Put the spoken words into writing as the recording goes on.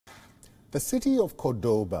The city of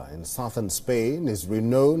Cordoba in southern Spain is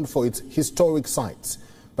renowned for its historic sites.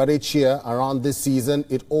 But each year around this season,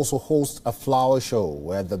 it also hosts a flower show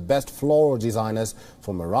where the best floral designers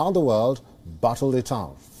from around the world battle it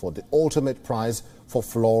out for the ultimate prize for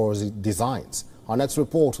floral designs. Our next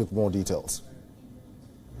report with more details.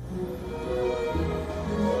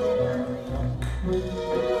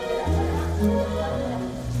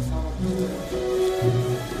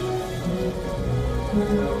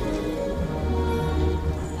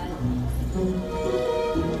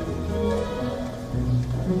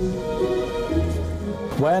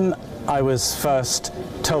 When I was first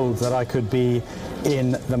told that I could be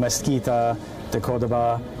in the Mezquita de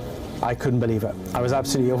Cordoba, I couldn't believe it. I was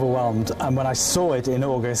absolutely overwhelmed, and when I saw it in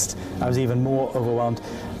August, I was even more overwhelmed.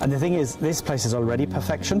 And the thing is, this place is already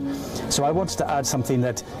perfection, so I wanted to add something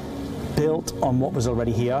that built on what was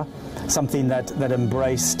already here, something that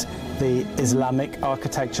embraced the Islamic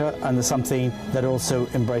architecture and something that also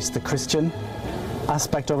embraced the Christian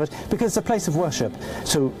aspect of it, because it's a place of worship,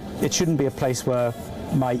 so it shouldn't be a place where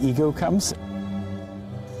my ego comes.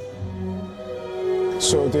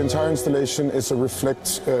 So the entire installation is a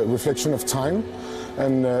reflection of time,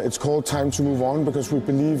 and it's called Time to Move On because we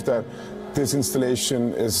believe that this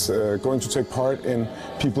installation is going to take part in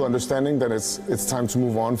people understanding that it's time to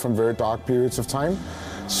move on from very dark periods of time.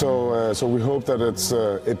 So we hope that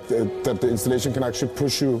that the installation can actually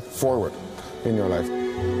push you forward in your life.